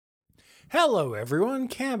Hello everyone,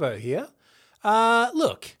 Cambo here.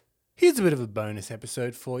 Look, here's a bit of a bonus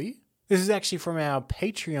episode for you. This is actually from our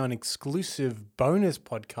Patreon exclusive bonus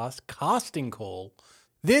podcast, Casting Call.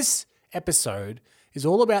 This episode is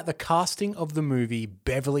all about the casting of the movie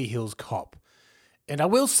Beverly Hills Cop. And I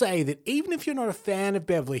will say that even if you're not a fan of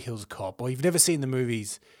Beverly Hills Cop or you've never seen the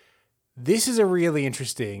movies, this is a really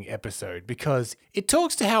interesting episode because it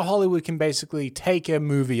talks to how Hollywood can basically take a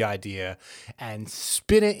movie idea and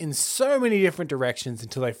spin it in so many different directions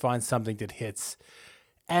until they find something that hits.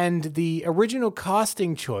 And the original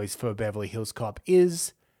casting choice for Beverly Hills Cop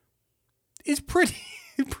is pretty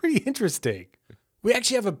interesting. We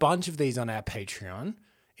actually have a bunch of these on our Patreon.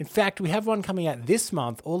 In fact, we have one coming out this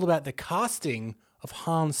month all about the casting of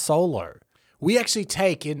Han Solo. We actually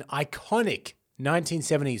take an iconic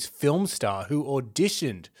 1970s film star who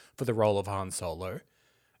auditioned for the role of Han Solo,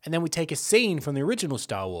 and then we take a scene from the original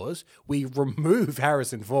Star Wars, we remove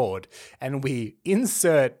Harrison Ford, and we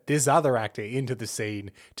insert this other actor into the scene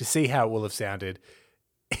to see how it will have sounded.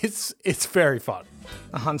 It's very fun.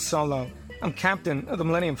 Han Solo. I'm captain of the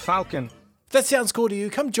Millennium Falcon. If that sounds cool to you,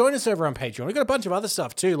 come join us over on Patreon. We've got a bunch of other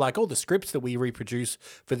stuff too, like all the scripts that we reproduce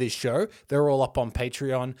for this show. They're all up on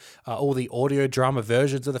Patreon. All the audio drama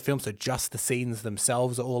versions of the film, so just the scenes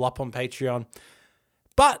themselves are all up on Patreon.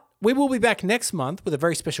 But we will be back next month with a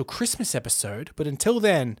very special Christmas episode. But until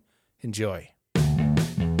then, enjoy.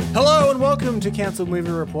 Hello and welcome to Cancelled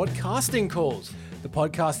Movie Report Casting Calls, the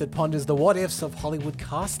podcast that ponders the what-ifs of Hollywood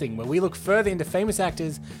casting, where we look further into famous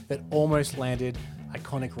actors that almost landed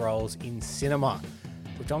iconic roles in cinema.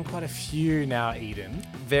 We've done quite a few now, Eden.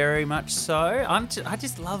 Very much so. I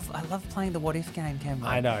love playing the what if game, Cameron.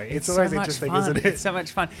 I know. It's always so interesting, fun. isn't it? It's so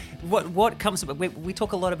much fun. What comes we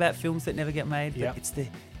talk a lot about films that never get made, but Yep. it's the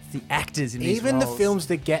actors in these Even roles. the films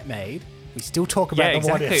that get made, we still talk about the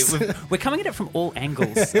what ifs. We're coming at it from all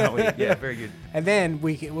angles, aren't we? Yeah, very good. And then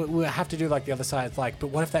we have to do like the other side. It's like, but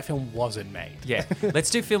what if that film wasn't made? Yeah. Let's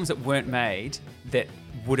do films that weren't made that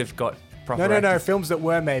would have got proper No. actors. Films that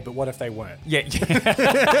were made, but what if they weren't? Yeah.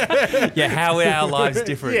 Yeah, how are our lives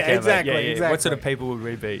different? Yeah, Cameron? exactly. What sort of people would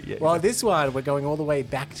we be? Yeah. Well, this one, we're going all the way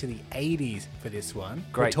back to the 80s for this one.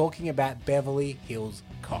 Great. We're talking about Beverly Hills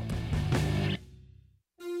Cop.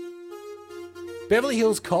 Beverly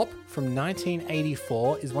Hills Cop from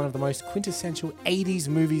 1984 is one of the most quintessential 80s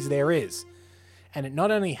movies there is. And it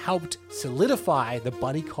not only helped solidify the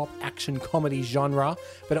buddy cop action comedy genre,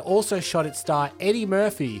 but it also shot its star Eddie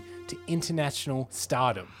Murphy to international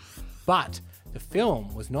stardom. But the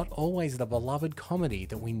film was not always the beloved comedy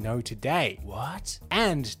that we know today. What?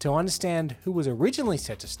 And to understand who was originally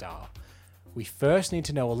set to star, we first need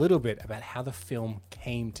to know a little bit about how the film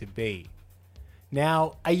came to be.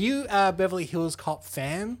 Now, are you a Beverly Hills Cop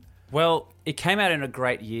fan? Well, it came out in a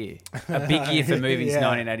great year, a big year for movies. Yeah.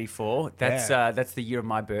 1984. That's the year of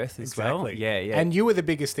my birth as well. Yeah. And you were the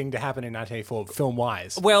biggest thing to happen in 1984,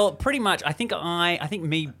 film-wise. Well, pretty much. I think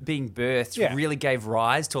me being birthed really gave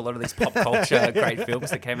rise to a lot of these pop culture great films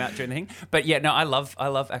that came out during the thing. But yeah, no, I love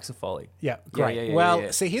Axel Foley. Yeah, great.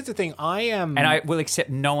 Yeah. See, here's the thing. And I will accept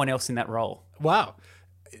no one else in that role. Wow.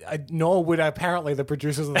 Nor would apparently the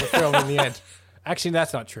producers of the film in the end. Actually,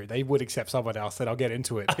 that's not true. They would accept someone else, and I'll get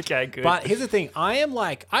into it. Okay, good. But here's the thing. I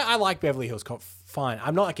like Beverly Hills Cop fine.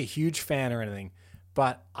 I'm not like a huge fan or anything,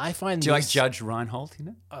 but I find Do you like Judge Reinhold in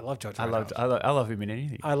it? I love Judge I Reinhold. love him in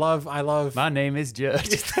anything. I love My name is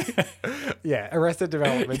Judge. yeah, Arrested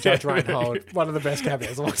Development, Judge Reinhold, one of the best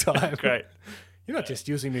cameos of all time. Great. You're not just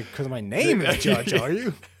using me because my name is Judge, are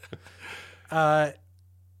you?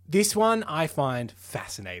 This one I find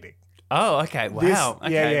fascinating. Oh, okay. Wow.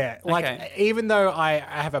 Okay. Yeah. Like, okay. even though I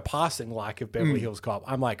have a passing like of Beverly Hills Cop,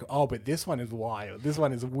 I'm like, oh, but this one is wild. This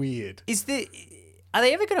one is weird. Are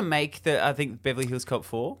they ever going to make Beverly Hills Cop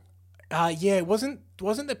 4? Yeah, it wasn't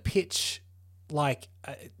the pitch like,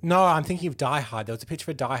 no, I'm thinking of Die Hard. There was a pitch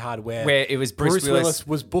for Die Hard where it was Bruce Willis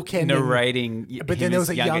was bookending. narrating. But then there was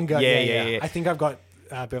a younger. Yeah. I think I've got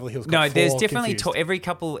Beverly Hills Cop 4 there's definitely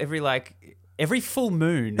confused. every full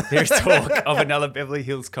moon, there's talk of another Beverly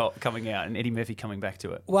Hills Cop coming out and Eddie Murphy coming back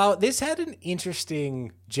to it. Well, this had an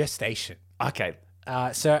interesting gestation. Okay.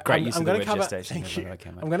 So Great use I'm of the going word to cover. gestation. Thank you.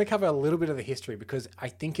 Okay, mate. I'm going to cover a little bit of the history because I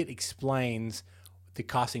think it explains the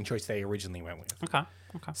casting choice they originally went with. Okay.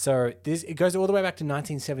 So it goes all the way back to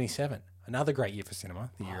 1977, another great year for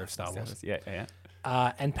cinema, the year of Star Wars. Yeah.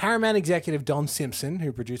 And Paramount executive Don Simpson,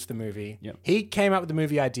 who produced the movie, Yep. he came up with the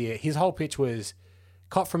movie idea. His whole pitch was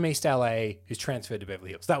cop from East LA who's transferred to Beverly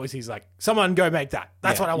Hills. That was his someone go make that.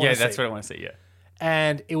 That's what I want to see. Yeah, that's what I want to see, yeah.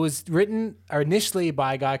 And it was written initially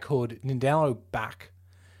by a guy called Nindalo Bach.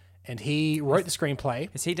 and he wrote the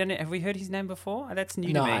screenplay. Has he done it? Have we heard his name before? That's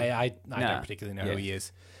new No, to me. I don't particularly know who he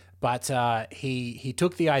is, but he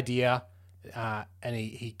took the idea and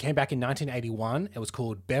he came back in 1981. It was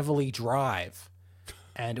called Beverly Drive,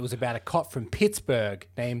 and it was about a cop from Pittsburgh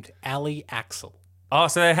named Ali Axel. Oh,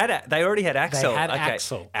 so they already had Axel. They had okay.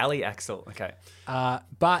 Axel. Ali Axel. Okay.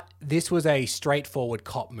 But this was a straightforward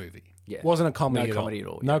cop movie. Yeah. It wasn't a comedy No at comedy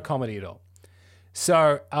all. at all, No comedy at all.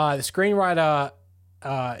 So the screenwriter,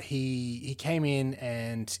 he came in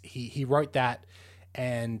and he wrote that,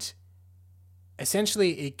 and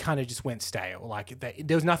essentially it kind of just went stale. Like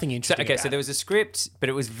there was nothing interesting. So there was a script, but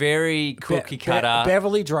it was very cookie cutter.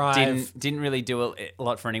 Beverly Drive didn't really do a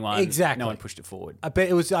lot for anyone. Exactly. No one pushed it forward. But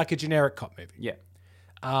it was like a generic cop movie. Yeah.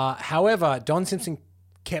 However, Don Simpson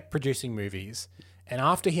kept producing movies, and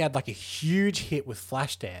after he had like a huge hit with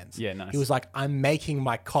Flashdance, Yeah, nice. he was like, "I'm making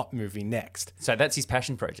my cop movie next." So that's his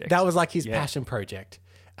passion project. That was like his passion project,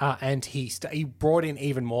 and he brought in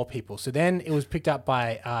even more people. So then it was picked up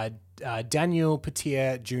by Daniel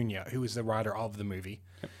Petier Jr., who was the writer of the movie,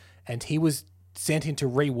 and he was sent in to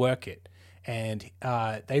rework it, and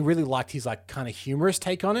they really liked his like kind of humorous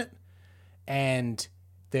take on it, and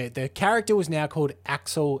the character was now called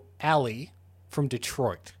Axel Ali from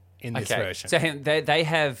Detroit in this version. So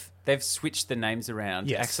they've switched the names around.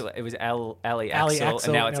 Yes. Axel, it was Ali Axel,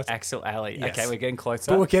 and now it's Axel Ali. Yes. Okay, we're getting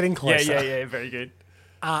closer. But we're getting closer. Yeah, very good.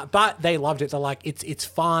 But they loved it. They're like, it's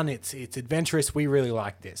fun, it's adventurous. We really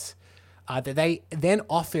like this. They then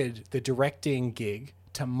offered the directing gig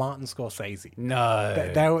to Martin Scorsese.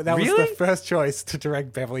 No, That was Really? the first choice to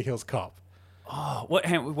direct Beverly Hills Cop. Oh,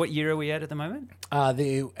 what year are we at the moment?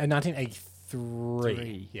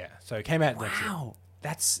 1983. Yeah, so it came out next year. Wow,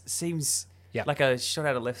 that seems Yeah. like a shot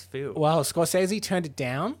out of left field. Well, Scorsese turned it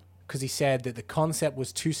down because he said that the concept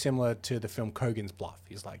was too similar to the film Kogan's Bluff.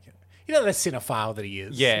 He's like, the cinephile that he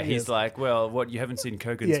is. Yeah, He he's is. like, well, what, you haven't seen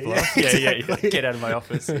Kogan's Yeah, Bluff? yeah, Yeah, exactly. Get out of my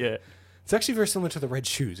office. Yeah. It's actually very similar to the Red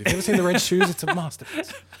Shoes. If you've ever seen the Red Shoes, it's a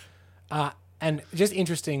masterpiece. And just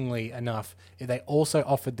interestingly enough, they also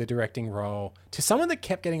offered the directing role to someone that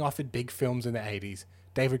kept getting offered big films in the 80s,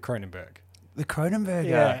 David Cronenberg. The Cronenberg.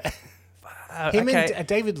 Yeah. Him okay. and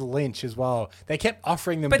David Lynch as well. They kept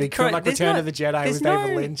offering them But big films like there's Return no- of the Jedi there's with David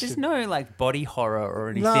no- Lynch. There's no like body horror or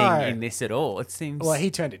anything No. in this at all. It seems. Well,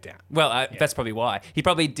 he turned it down. Well, that's probably why. He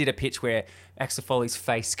probably did a pitch where Axel Foley's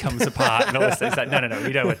face comes apart and all this. It's like, no,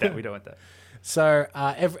 we don't want that. We don't want that. So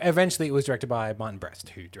eventually it was directed by Martin Brest,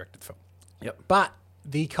 who directed the film. Yep. But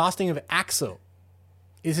the casting of Axel,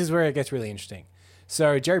 this is where it gets really interesting.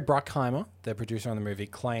 So Jerry Bruckheimer, the producer on the movie,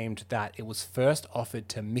 claimed that it was first offered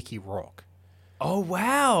to Mickey Rourke. Oh,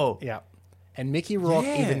 wow. Yeah. And Mickey Rourke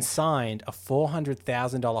Yeah. even signed a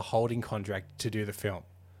 $400,000 holding contract to do the film.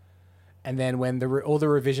 And then when all the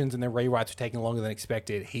revisions and the rewrites were taking longer than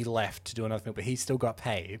expected, he left to do another film, but he still got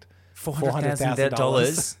paid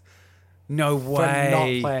 $400,000. No for way.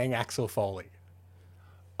 not playing Axel Foley.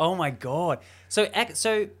 Oh my god. So,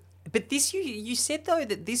 but this you said though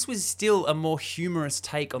that this was still a more humorous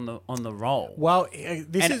take on the role. Well, I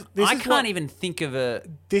can't can't even think of a.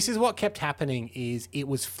 This is what kept happening is it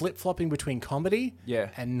was flip-flopping between comedy Yeah.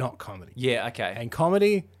 and not comedy. Yeah. Okay. And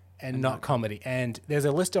comedy and not comedy. And there's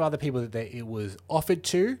a list of other people that it was offered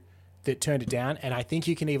to that turned it down. And I think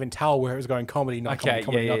you can even tell where it was going comedy, not Okay,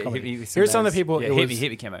 comedy, yeah, not yeah, comedy. hit me with Here's some of those. the people Yeah, it hit was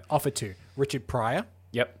me, Camo. offered to. Richard Pryor,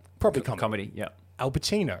 Yep. probably comedy. Comedy. Yep. Al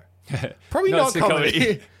Pacino, probably Not not so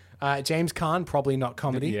comedy. James Caan, probably not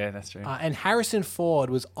comedy. Yeah, that's true. And Harrison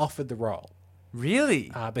Ford was offered the role,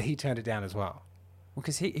 Really? but he turned it down as well. Well,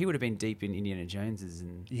 because he would have been deep in Indiana Jones's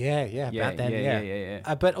and. Yeah, about then,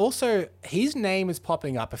 yeah. But also, his name is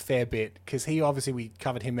popping up a fair bit because we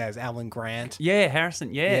covered him as Alan Grant. Yeah,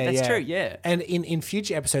 Harrison. Yeah, that's true. Yeah. And in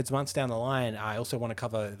future episodes, months down the line, I also want to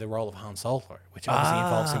cover the role of Han Solo, which obviously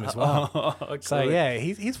involves him as well. So cool. yeah,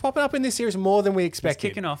 he's popping up in this series more than we expected.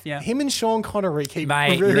 kicking off, yeah. Him and Sean Connery keep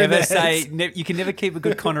Mate, you rearing never their say heads. you can never keep a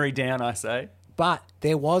good Connery down. I say. But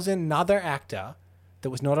there was another actor that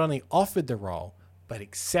was not only offered the role, but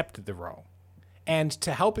accepted the role. And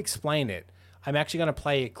to help explain it, I'm actually going to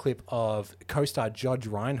play a clip of co-star Judge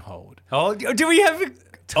Reinhold Oh, do we have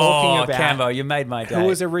talking about Cambo? You made my day. who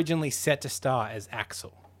was originally set to star as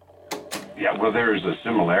Axel. Yeah, well, there is a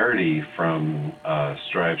similarity from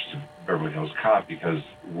Stripes to Beverly Hills Cop because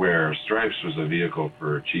where Stripes was a vehicle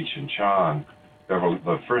for Cheech and Chong,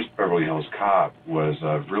 the first Beverly Hills Cop was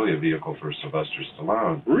really a vehicle for Sylvester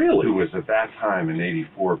Stallone. Really? Who was at that time in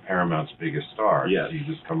 '84 Paramount's biggest star. Yes. He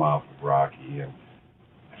just come off of Rocky, and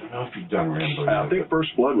I don't know if you've done Rambo I yet, think but-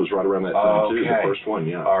 First Blood was right around that time, too. The Okay. first one,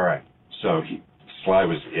 yeah. All right. So Sly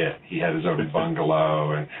was it. He had his own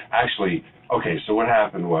bungalow, and actually Okay, so what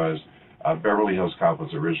happened was Beverly Hills Cop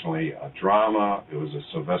was originally a drama. It was a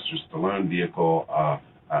Sylvester Stallone vehicle, a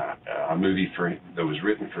movie that was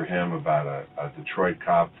written for him about a Detroit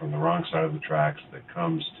cop from the wrong side of the tracks that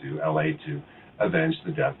comes to L.A. to avenge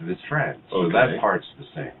the death of his friend. So that part's the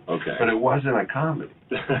same. Okay. But it wasn't a comedy.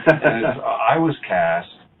 And I was cast,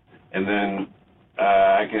 and then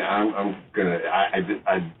I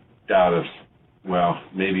doubt if, well,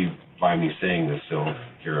 maybe by me saying this he'll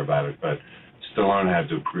hear about it, but Stallone had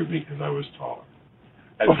to approve me because I was taller.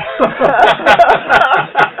 That's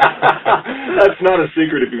not a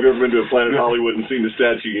secret. If you've ever been to a Planet Hollywood and seen the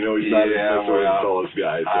statue, you know he's not necessarily the tallest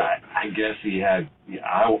guy. So. I guess he had.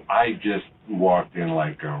 I just walked in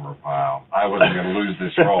like Gomer Pyle. I wasn't going to lose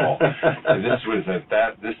this role. And this was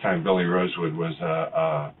this time Billy Rosewood was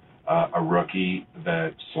a rookie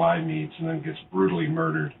that Sly meets and then gets brutally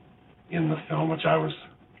murdered in the film, which I was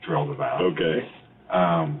thrilled about. Okay.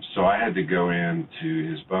 So I had to go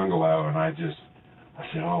into his bungalow, and I said,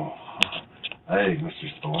 "Oh, hey, Mr.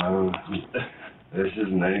 Stallone, this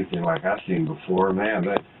isn't anything like I've seen before, man.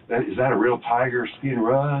 Is that a real tiger skin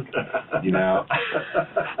rug?" You know.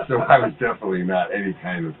 So I was definitely not any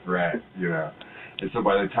kind of threat, you know. And so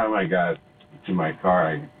by the time I got to my car,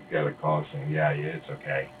 I got a call saying, "Yeah, it's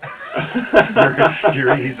okay.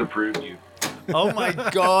 He's approved you." Oh my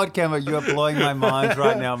God, Cambo, you are blowing my mind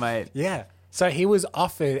right now, mate. Yeah. So he was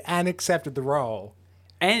offered and accepted the role.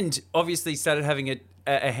 And obviously started having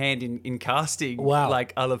a hand in casting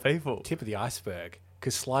like other people. Tip of the iceberg,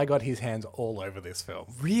 because Sly got his hands all over this film.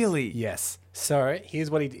 Really? Yes. So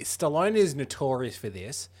here's what he did. Stallone is notorious for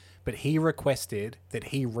this, but he requested that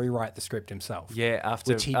he rewrite the script himself. Yeah,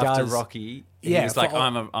 after which he after does, Rocky, yeah, he was like,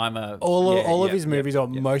 all of his movies, or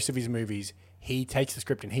most of his movies, he takes the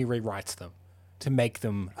script and he rewrites them to make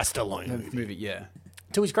them a Stallone movie. Yeah.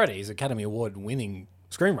 To his credit, he's an Academy Award winning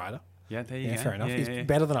screenwriter. Yeah, there you go. Fair enough. Yeah, he's yeah.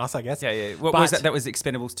 better than us, I guess. Yeah, yeah. What was that? That was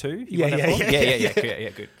Expendables 2?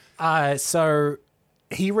 Yeah, Good. So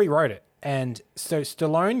he rewrote it. And so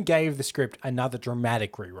Stallone gave the script another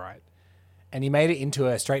dramatic rewrite. And he made it into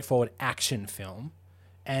a straightforward action film.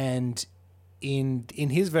 And in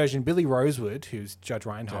his version, Billy Rosewood, who's Judge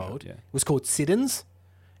Reinhold, was called Siddons.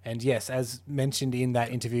 And yes, as mentioned in that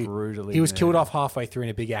interview, he was killed off halfway through in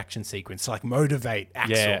a big action sequence to like motivate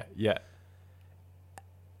Axel. Yeah.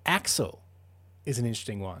 Axel is an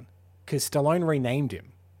interesting one because Stallone renamed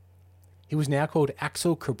him. He was now called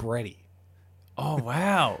Axel Cabretti. Oh,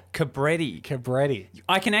 wow. Cabretti.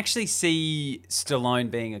 I can actually see Stallone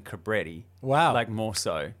being a Cabretti. Wow. Like more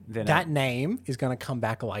so than that name is going to come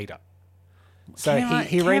back later. So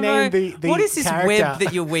he renamed the what is this character web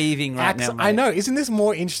that you're weaving right now, mate? I know. Isn't this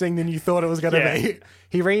more interesting than you thought it was going to be?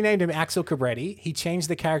 He renamed him Axel Cabretti. He changed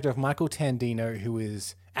the character of Michael Tandino, who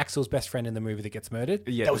is Axel's best friend in the movie that gets murdered.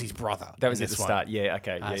 Yeah, that was his brother. That was at the start. Yeah,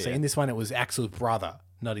 okay. So in this one, it was Axel's brother,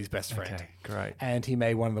 not his best friend. Okay, great. And he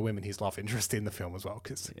made one of the women his love interest in the film as well,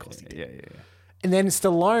 because of course he did. Yeah. And then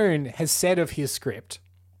Stallone has said of his script,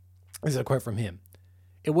 this is a quote from him,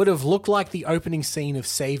 "It would have looked like the opening scene of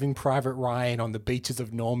Saving Private Ryan on the beaches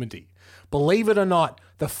of Normandy. Believe it or not,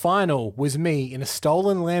 the final was me in a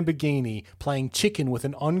stolen Lamborghini playing chicken with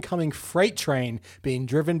an oncoming freight train being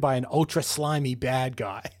driven by an ultra slimy bad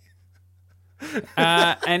guy."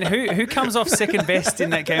 And who comes off second best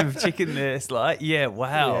in that game of chicken there, Sly? Yeah,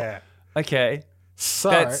 wow. Yeah. Okay.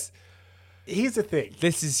 So, here's the thing.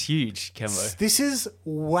 This is huge, Kembo. This is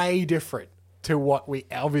way different to what we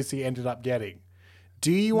obviously ended up getting.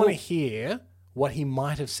 Do you want to hear what he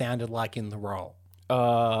might have sounded like in the role?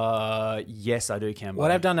 Yes, I do, Kembo.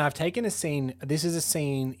 What I've done, I've taken a scene. This is a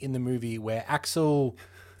scene in the movie where Axel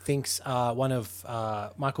thinks one of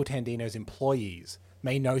Michael Tandino's employees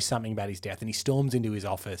may know something about his death, and he storms into his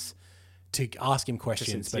office to ask him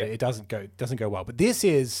questions, but it doesn't go well. But this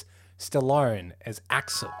is Stallone as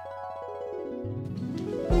Axel.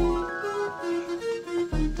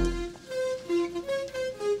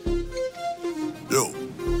 Yo.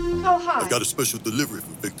 Oh, hi. I got a special delivery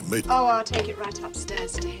for Victor Mater. Oh, I'll take it right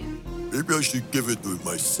upstairs to him. Maybe I should give it to him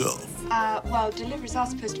myself. Well, deliveries are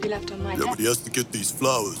supposed to be left on my Yeah, desk. but he has to get these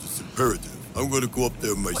flowers. It's imperative. I'm going to go up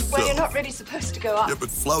there myself. Well, you're not really supposed to go up. Yeah, but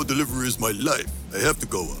flower delivery is my life. I have to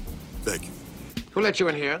go up. Thank you. Who let you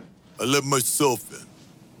in here? I let myself in.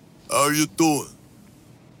 How are you doing?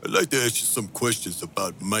 I'd like to ask you some questions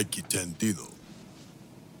about Mikey Tandino.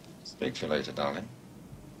 Speak to you later, darling.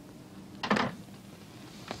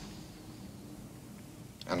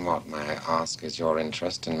 And what, may I ask, is your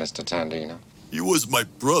interest in Mr. Tandino? He was my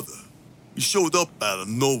brother. He showed up out of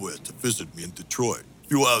nowhere to visit me in Detroit. A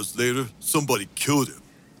few hours later, somebody killed him.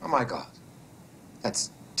 Oh, my God.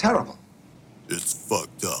 That's terrible. It's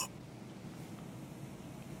fucked up.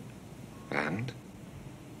 And?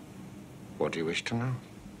 What do you wish to know?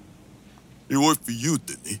 He worked for you,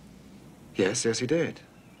 didn't he? Yes, he did.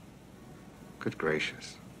 Good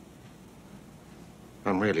gracious.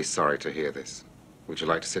 I'm really sorry to hear this. Would you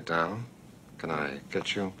like to sit down? Can I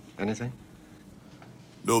get you anything?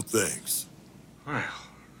 No thanks. Well,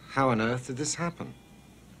 how on earth did this happen?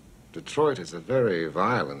 Detroit is a very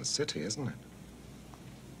violent city, isn't it?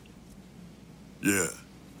 Yeah,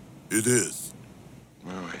 it is.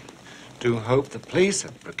 Well, I do hope the police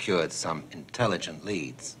have procured some intelligent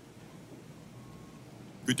leads.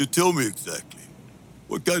 Could you tell me exactly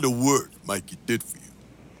what kind of work Mikey did for you?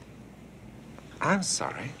 I'm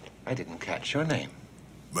sorry, I didn't catch your name.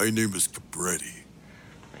 My name is Capretti.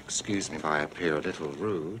 Excuse me if I appear a little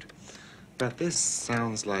rude, but this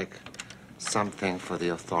sounds like something for the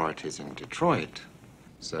authorities in Detroit.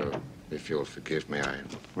 So, if you'll forgive me, I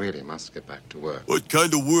really must get back to work. What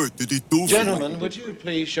kind of work did he do for you? Gentlemen, would you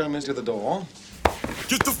please show me to the door?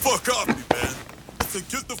 Get the fuck off me, man! I said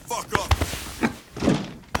get the fuck off!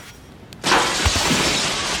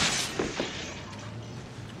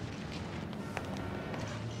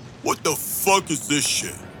 What the fuck is this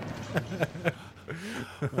shit?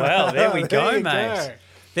 Well, there we go, There you mate. go.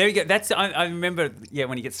 There you go. That's I remember. Yeah,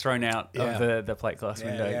 when he gets thrown out of the plate glass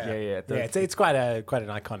window. Yeah. It's quite an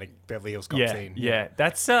iconic Beverly Hills Cop scene. Yeah.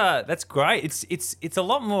 That's great. It's a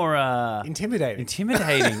lot more Intimidating.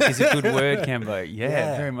 Intimidating is a good word, Cambo.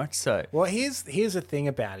 Yeah, very much so. Well, here's the thing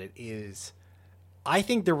about it is, I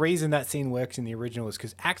think the reason that scene works in the original is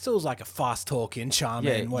because Axel's like a fast talking,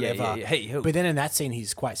 charming, whatever. Yeah. Hey, but then in that scene,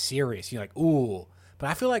 he's quite serious. You're like, ooh. But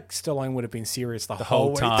I feel like Stallone would have been serious the whole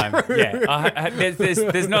way time. through. Yeah,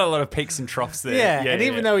 there's not a lot of peaks and troughs there. Yeah, and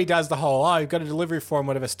even though he does the whole, you've got a delivery for him,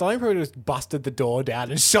 whatever, Stallone probably just busted the door down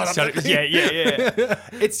and shot up the thing. Yeah.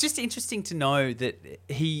 It's just interesting to know that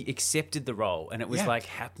he accepted the role and it was like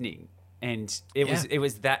happening. And it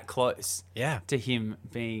was that close to him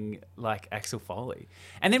being like Axel Foley.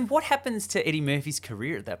 And then what happens to Eddie Murphy's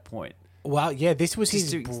career at that point? Well, yeah, this was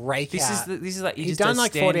his breakout. This is like he's done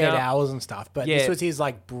like 48 hours and stuff, but this was his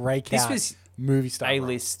like breakout. This was movie star.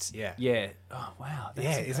 A-list. Role. Yeah. Oh wow.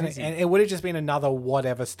 That's isn't it? amazing. And it would have just been another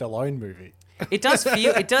whatever Stallone movie. It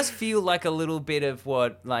does feel like a little bit of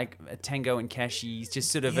what like Tango and Cashi's,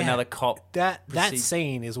 just sort of another cop. That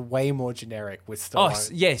scene is way more generic with Stallone.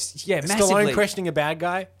 Oh yes, massively. Stallone questioning a bad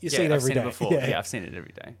guy. You see it every day. I've seen it before. Yeah, I've seen it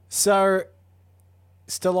every day. So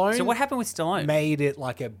Stallone. So what happened with Stallone? Made it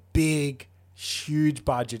like a big, huge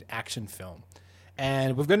budget action film,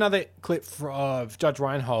 and we've got another clip of Judge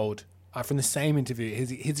Reinhold from the same interview.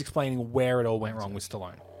 He's explaining where it all went wrong with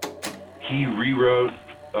Stallone. He rewrote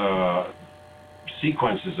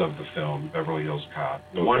sequences of the film Beverly Hills Cop.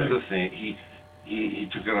 Okay. One of the things he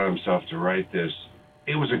took it on himself to write this.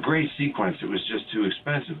 It was a great sequence. It was just too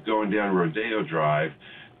expensive. Going down Rodeo Drive,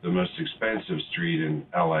 the most expensive street in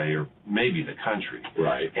LA or maybe the country.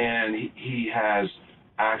 Right. And he has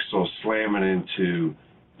Axel slamming into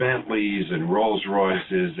Bentleys and Rolls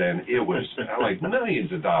Royces, and it was like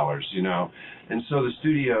millions of dollars, you know. And so the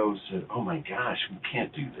studio said, "Oh my gosh, we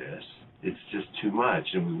can't do this. It's just too much,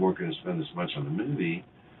 and we weren't going to spend this much on the movie."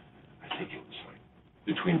 I think it was like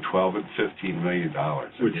between $12 and $15 million.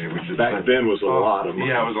 Which back then was a lot of money.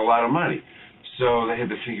 Yeah, it was a lot of money. So they had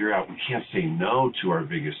to figure out, we can't say no to our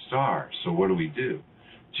biggest star. So what do we do?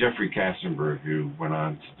 Jeffrey Katzenberg, who went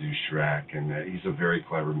on to do Shrek, and he's a very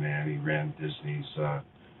clever man. He ran Disney's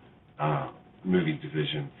movie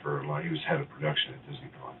division for a long. He was head of production at Disney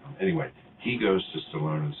for a long time. Anyway, he goes to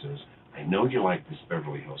Stallone and says, "I know you like this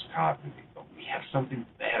Beverly Hills Cop movie, but we have something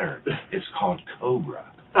better. It's called Cobra."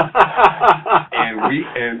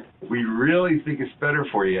 and we really think it's better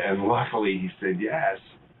for you. And luckily he said yes.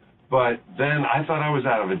 But then I thought I was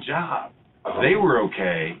out of a job. They were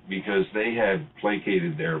okay because they had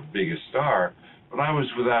placated their biggest star, but I was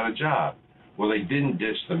without a job. Well, they didn't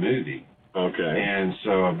ditch the movie. Okay. And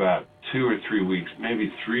so about 2 or 3 weeks,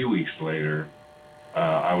 maybe 3 weeks later,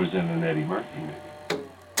 I was in an Eddie Murphy movie.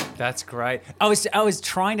 That's great. I was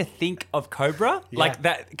trying to think of Cobra like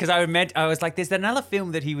that because I was like, there's another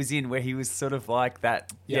film that he was in where he was sort of like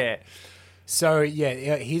that. Yeah. So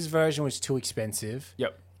his version was too expensive.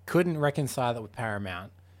 Yep. Couldn't reconcile it with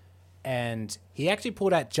Paramount. And he actually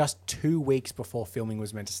pulled out just 2 weeks before filming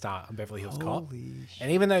was meant to start on Beverly Hills Cop.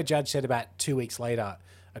 And even though Judge said about 2 weeks later,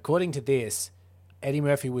 according to this, Eddie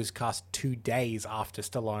Murphy was cast 2 days after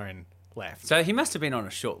Stallone left. So he must have been on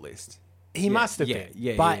a short list. He must have been.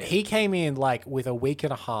 Yeah, but yeah. he came in like with a week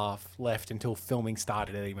and a half left until filming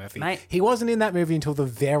started, Eddie Murphy. Mate. He wasn't in that movie until the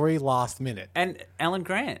very last minute. And Alan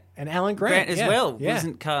Grant. And Alan Grant, as yeah, well yeah.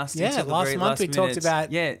 wasn't cast Yeah, until the last very month last we talked minutes.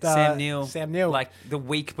 about Sam Neill. Like the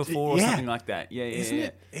week before or Yeah. something like that. Yeah, isn't yeah.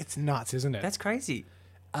 it? It's nuts, isn't it? That's crazy.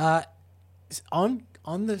 On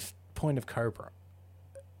the point of Cobra.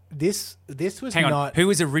 This was Hang on. not. Who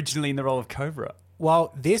was originally in the role of Cobra?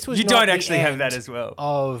 Well, this was. You not don't the actually have end that as well.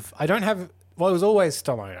 I don't have. Well, it was always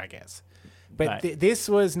Stallone, I guess. But Right. this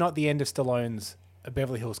was not the end of Stallone's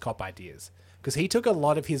Beverly Hills Cop ideas, because he took a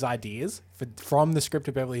lot of his ideas from the script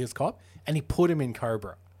of Beverly Hills Cop and he put them in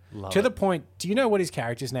Cobra. To the point. Do you know what his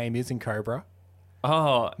character's name is in Cobra?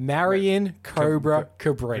 Oh, Marion Cobra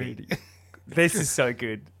Cabretti. this is so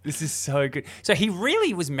good. This is so good. So he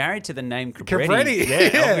really was married to the name Cabretti. Cabretti.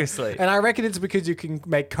 Yeah, obviously. And I reckon it's because you can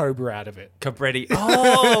make Cobra out of it. Cabretti.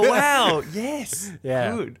 Oh, wow. Yes.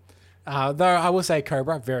 Yeah. Good. Though I will say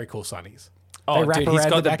Cobra, very cool sunnies. Oh, They wrap dude, he's around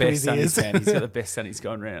got the the back of best his ears. sunnies, man. He's got the best sunnies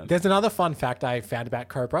going around. There's another fun fact I found about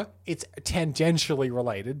Cobra. It's tangentially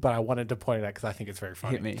related, but I wanted to point it out because I think it's very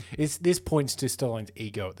funny. Hit me. This points to Stallone's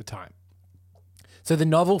ego at the time. So the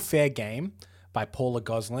novel Fair Game by Paula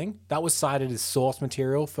Gosling, that was cited as source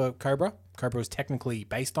material for Cobra. Cobra was technically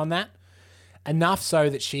based on that. Enough so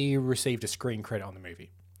that she received a screen credit on the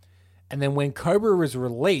movie. And then when Cobra was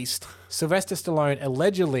released, Sylvester Stallone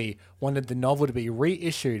allegedly wanted the novel to be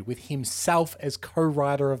reissued with himself as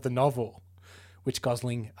co-writer of the novel, which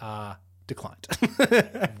Gosling declined.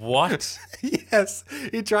 What? Yes,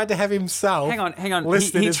 he tried to have himself. Hang on.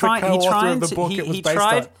 Listed as the co-author of the book it was he based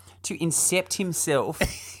tried on. to incept himself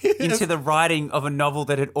into the writing of a novel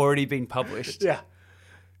that had already been published. Yeah.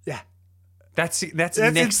 That's next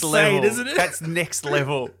insane, level, isn't it? That's next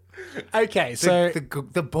level. Okay, so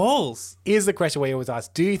The balls. here's the question we always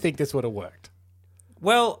ask: do you think this would have worked?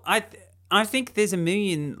 Well, I think there's a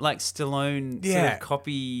million like Stallone sort Yeah. of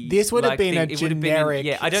copy. This would have like, been thing. a It would have generic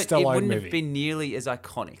It Stallone wouldn't movie. have been nearly as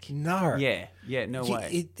iconic. No. Yeah. No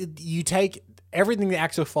way. You take everything that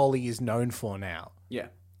Axel Foley is known for now. Yeah.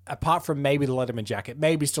 Apart from maybe the Letterman jacket,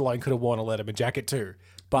 maybe Stallone could have worn a Letterman jacket too.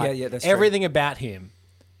 But Yeah, that's true. everything about him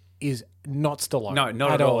is not Stallone. No,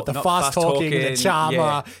 not at all. The Not fast talking, the fast-talking, charmer,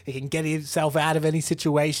 yeah. he can get himself out of any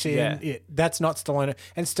situation. Yeah. That's not Stallone.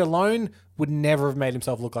 And Stallone would never have made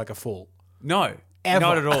himself look like a fool. No. Ever.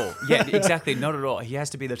 Not at all. Yeah, exactly. Not at all. He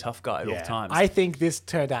has to be the tough guy at all times. I think this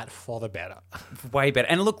turned out for the better. Way better.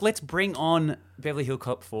 And look, let's bring on Beverly Hills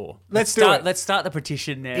Cop 4. Let's do start. it. Let's start the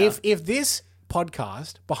petition now. If this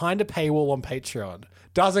podcast behind a paywall on Patreon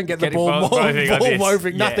doesn't get the Getting ball moving on this.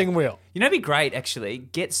 moving, Yeah. nothing will. You know, it'd be great actually.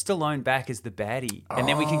 Get Stallone back as the baddie, and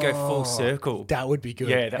then we can go full circle. That would be good.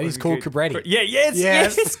 Yeah, and that he's would be called good. Cabretti. Yeah, Yes.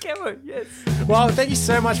 yes, Cameron, yes. Well, thank you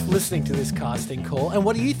so much for listening to this casting call. And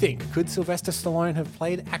what do you think? Could Sylvester Stallone have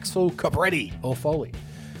played Axel Cabretti or Foley?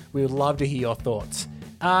 We would love to hear your thoughts.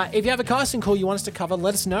 If you have a casting call you want us to cover,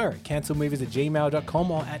 let us know.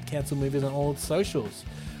 Cancelmovies@gmail.com or at cancelmovies on all socials.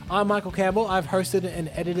 I'm Michael Campbell. I've hosted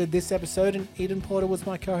and edited this episode, and Eden Porter was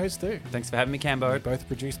my co-host too. Thanks for having me, Cambo. We both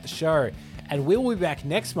produced the show. And we'll be back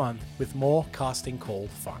next month with more casting call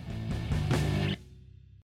fun.